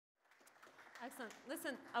Excellent.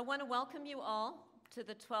 Listen, I want to welcome you all to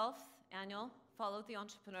the 12th annual Follow the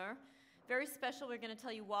Entrepreneur. Very special. We're going to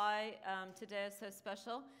tell you why today is so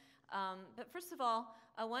special. But first of all,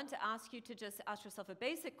 I want to ask you to just ask yourself a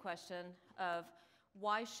basic question of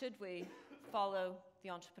why should we follow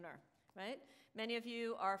the entrepreneur, right? Many of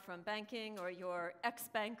you are from banking, or you're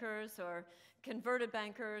ex-bankers or converted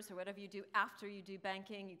bankers or whatever you do after you do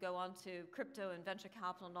banking. You go on to crypto and venture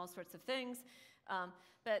capital and all sorts of things.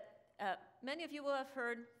 Many of you will have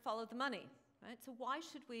heard follow the money, right? So why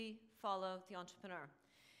should we follow the entrepreneur?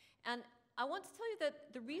 And I want to tell you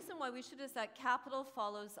that the reason why we should is that capital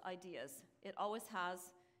follows ideas. It always has,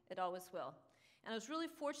 it always will. And I was really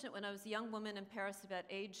fortunate when I was a young woman in Paris, about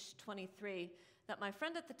age 23, that my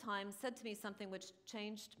friend at the time said to me something which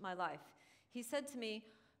changed my life. He said to me,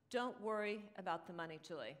 "Don't worry about the money,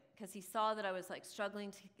 Julie," because he saw that I was like struggling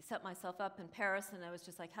to set myself up in Paris, and I was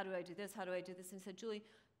just like, how do I do this? How do I do this? And he said, "Julie,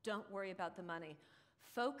 don't worry about the money.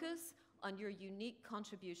 Focus on your unique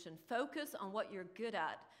contribution. Focus on what you're good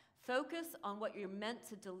at. Focus on what you're meant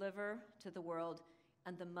to deliver to the world,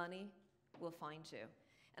 and the money will find you."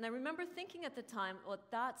 And I remember thinking at the time, well,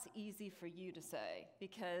 that's easy for you to say,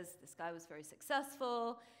 because this guy was very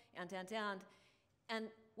successful, and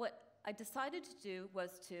what I decided to do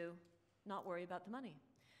was to not worry about the money,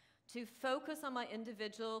 to focus on my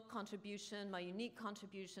individual contribution, my unique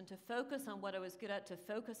contribution, to focus on what I was good at, to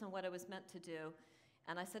focus on what I was meant to do.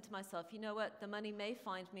 And I said to myself, you know what, the money may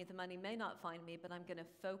find me, the money may not find me, but I'm going to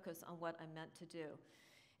focus on what I'm meant to do.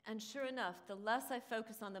 And sure enough, the less I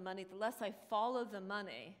focus on the money, the less I follow the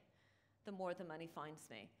money, the more the money finds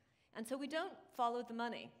me. And so we don't follow the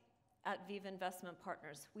money at VIVA Investment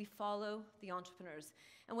Partners. We follow the entrepreneurs.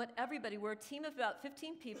 And we're a team of about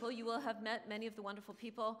 15 people. You will have met many of the wonderful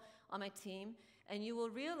people on my team, and you will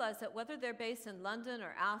realize that whether they're based in London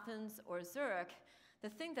or Athens or Zurich, the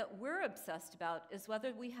thing that we're obsessed about is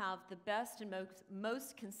whether we have the best and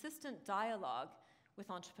most consistent dialogue with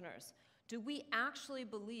entrepreneurs. Do we actually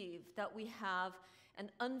believe that we have an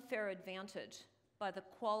unfair advantage by the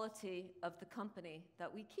quality of the company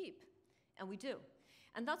that we keep? And we do.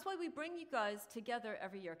 And that's why we bring you guys together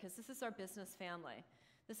every year, because this is our business family.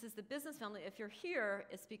 This is the business family. If you're here,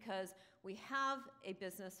 it's because we have a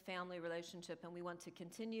business family relationship and we want to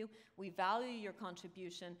continue. We value your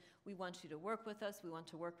contribution. We want you to work with us. We want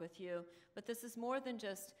to work with you. But this is more than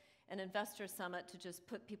just an investor summit to just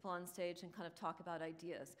put people on stage and kind of talk about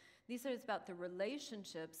ideas. These are about the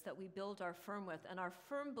relationships that we build our firm with, and our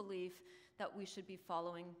firm belief that we should be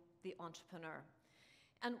following the entrepreneur.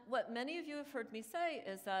 And what many of you have heard me say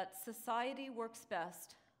is that society works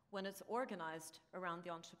best when it's organized around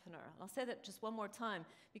the entrepreneur. And I'll say that just one more time,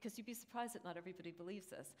 because you'd be surprised that not everybody believes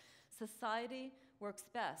this. Society works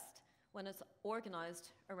best when it's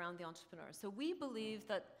organized around the entrepreneur. So we believe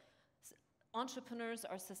that entrepreneurs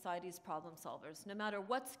are society's problem solvers. No matter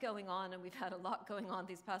what's going on, and we've had a lot going on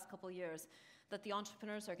these past couple of years, that the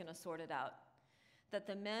entrepreneurs are going to sort it out. That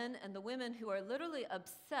the men and the women who are literally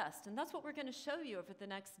obsessed, and that's what we're going to show you over the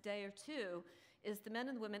next day or two, is the men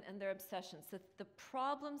and the women and their obsessions, the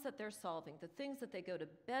problems that they're solving, the things that they go to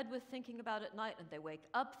bed with thinking about at night and they wake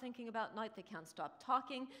up thinking about at night. They can't stop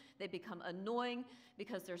talking. They become annoying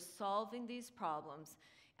because they're solving these problems.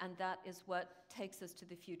 And that is what takes us to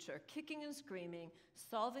the future, kicking and screaming,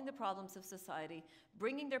 solving the problems of society,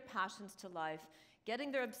 bringing their passions to life,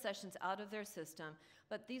 getting their obsessions out of their system.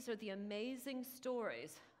 But these are the amazing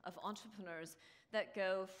stories of entrepreneurs that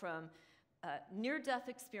go from near-death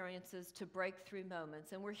experiences to breakthrough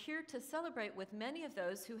moments. And we're here to celebrate with many of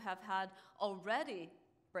those who have had already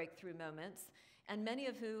breakthrough moments, and many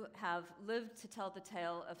of who have lived to tell the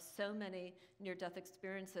tale of so many near-death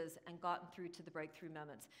experiences and gotten through to the breakthrough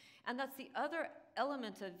moments. And that's the other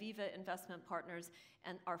element of VIVA Investment Partners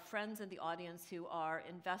and our friends in the audience who are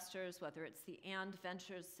investors, whether it's the And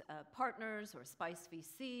Ventures partners or Spice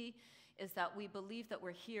VC, is that we believe that we're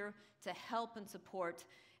here to help and support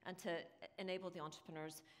and to enable the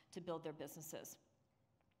entrepreneurs to build their businesses.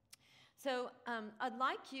 So I'd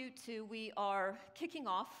like you to, we are kicking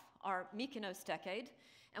off our Mykonos decade,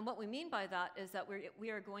 and what we mean by that is that we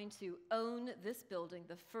are going to own this building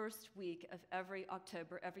the first week of every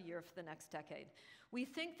October, every year for the next decade. We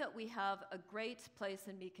think that we have a great place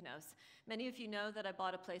in Mykonos. Many of you know that I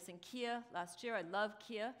bought a place in Kia last year. I love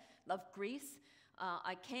Kia, love Greece.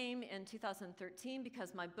 I came in 2013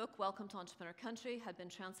 because my book, Welcome to Entrepreneur Country, had been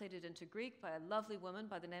translated into Greek by a lovely woman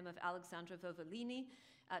by the name of Alexandra Vovolini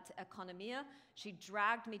at Economia. She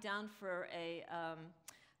dragged me down for a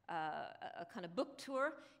a kind of book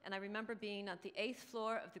tour, and I remember being at the 8th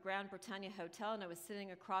floor of the Grand Britannia Hotel, and I was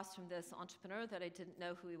sitting across from this entrepreneur that I didn't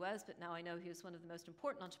know who he was, but now I know he was one of the most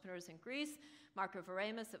important entrepreneurs in Greece, Marco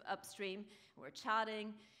Varemis of Upstream, and we're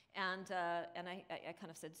chatting, and I kind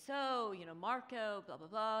of said, so, you know, Marco, blah, blah,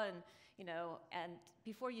 blah, and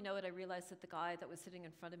before you know it, I realized that the guy that was sitting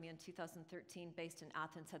in front of me in 2013, based in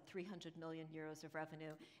Athens, had 300 million euros of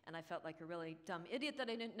revenue, and I felt like a really dumb idiot that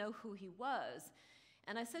I didn't know who he was.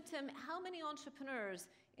 And I said to him, how many entrepreneurs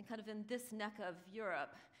in this neck of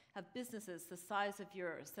Europe have businesses the size of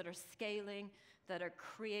yours that are scaling, that are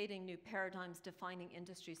creating new paradigms, defining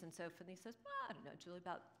industries, and so forth? And he says, well, I don't know, Julie,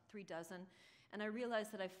 about 3 dozen. And I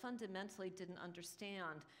realized that I fundamentally didn't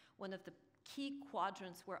understand one of the key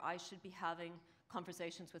quadrants where I should be having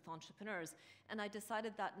conversations with entrepreneurs. And I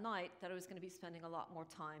decided that night that I was going to be spending a lot more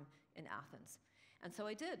time in Athens. And so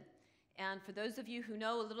I did. And for those of you who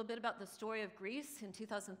know a little bit about the story of Greece, in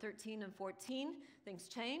 2013 and 14, things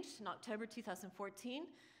changed in October 2014.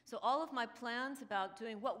 So all of my plans about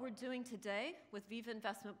doing what we're doing today with VIVA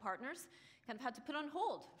Investment Partners kind of had to put on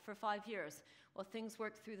hold for 5 years while things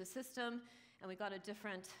worked through the system and we got a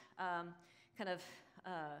different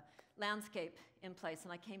landscape in place.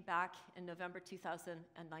 And I came back in November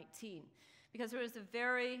 2019 because there was a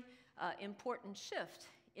very important shift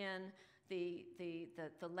in the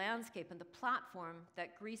landscape and the platform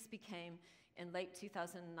that Greece became in late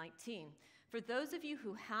 2019. For those of you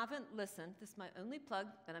who haven't listened, this is my only plug,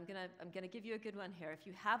 but I'm gonna give you a good one here. If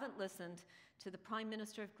you haven't listened to the Prime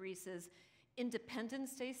Minister of Greece's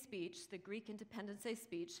Independence Day speech, the Greek Independence Day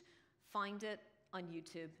speech, find it on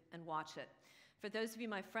YouTube and watch it. For those of you,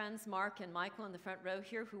 my friends, Mark and Michael in the front row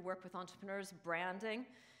here, who work with entrepreneurs, branding,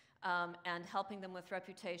 and helping them with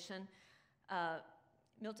reputation, the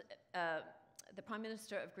Prime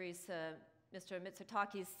Minister of Greece, Mr.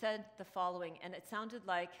 Mitsotakis, said the following, and it sounded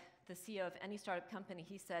like the CEO of any startup company.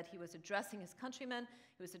 He said he was addressing his countrymen,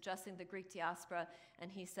 he was addressing the Greek diaspora,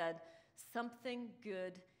 and he said, something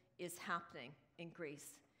good is happening in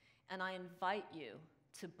Greece, and I invite you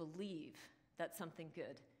to believe that something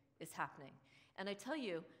good is happening. And I tell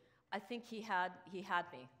you, I think he had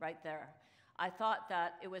me right there. I thought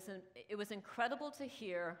that it was incredible to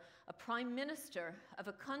hear a prime minister of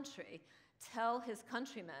a country tell his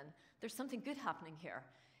countrymen, there's something good happening here,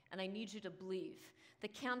 and I need you to believe. The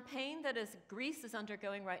campaign that Greece is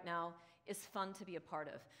undergoing right now is fun to be a part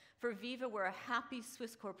of. For VIVA, we're a happy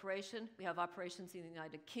Swiss corporation. We have operations in the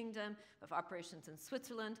United Kingdom, we have operations in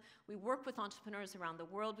Switzerland. We work with entrepreneurs around the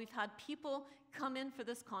world. We've had people come in for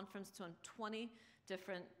this conference from 20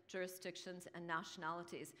 different jurisdictions and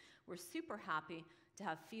nationalities. We're super happy to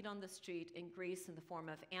have feet on the street in Greece in the form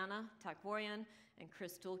of Anna Takvorian and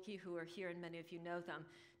Chris Dulke, who are here, and many of you know them,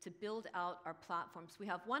 to build out our platforms. We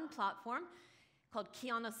have one platform called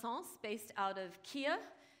Kia Naissance, based out of Kia,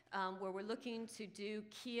 where we're looking to do.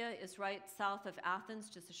 Kia is right south of Athens,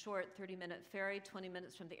 just a short 30-minute ferry, 20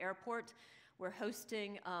 minutes from the airport. We're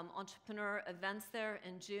hosting entrepreneur events there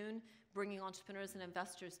in June, bringing entrepreneurs and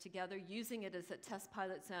investors together, using it as a test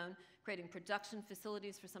pilot zone, creating production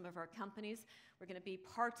facilities for some of our companies. We're going to be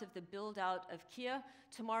part of the build-out of Kia.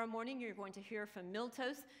 Tomorrow morning, you're going to hear from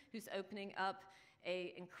Miltos, who's opening up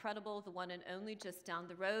the one and only, just down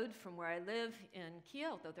the road from where I live in Kia,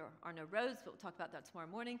 although there are no roads, but we'll talk about that tomorrow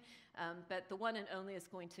morning. But the one and only is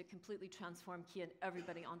going to completely transform Kia, and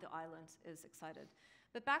everybody on the island is excited.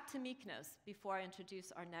 But back to Mykonos, before I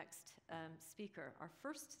introduce our next speaker, our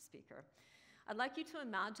first speaker. I'd like you to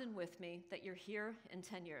imagine with me that you're here in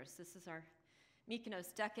 10 years. This is our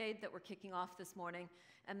Mykonos decade that we're kicking off this morning.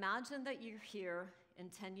 Imagine that you're here in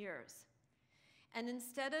 10 years. And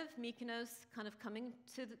instead of Mykonos kind of coming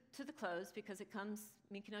to the close, because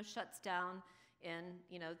Mykonos shuts down in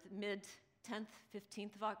the mid-10th,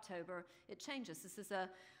 15th of October, it changes. This is a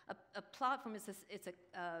platform, it's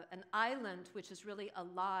an island which is really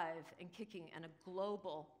alive and kicking, and a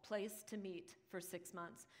global place to meet for 6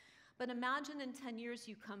 months. But imagine in 10 years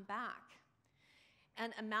you come back,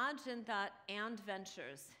 and imagine that And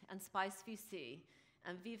Ventures and Spice VC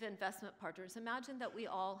and VIVA Investment Partners, imagine that we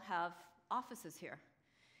all have offices here.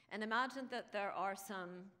 And imagine that there are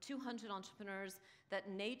some 200 entrepreneurs that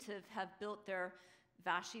native have built their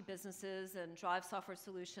Vashi businesses and Drive Software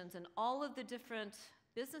Solutions and all of the different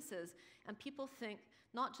businesses, and people think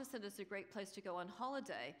not just that it's a great place to go on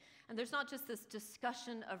holiday, and there's not just this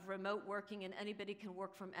discussion of remote working and anybody can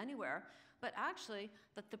work from anywhere, but actually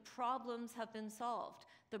that the problems have been solved.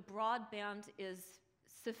 The broadband is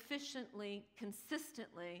sufficiently,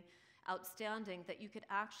 consistently outstanding that you could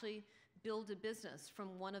actually build a business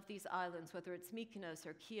from one of these islands, whether it's Mykonos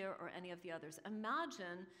or Kea or any of the others.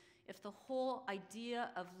 Imagine if the whole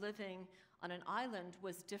idea of living on an island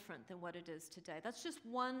was different than what it is today. That's just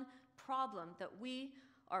one problem that we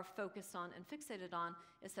are focused on and fixated on,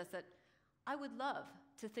 is that I would love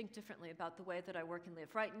to think differently about the way that I work and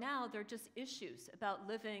live. Right now, there are just issues about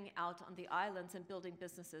living out on the islands and building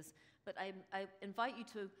businesses, but I invite you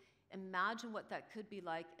to imagine what that could be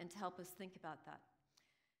like and to help us think about that.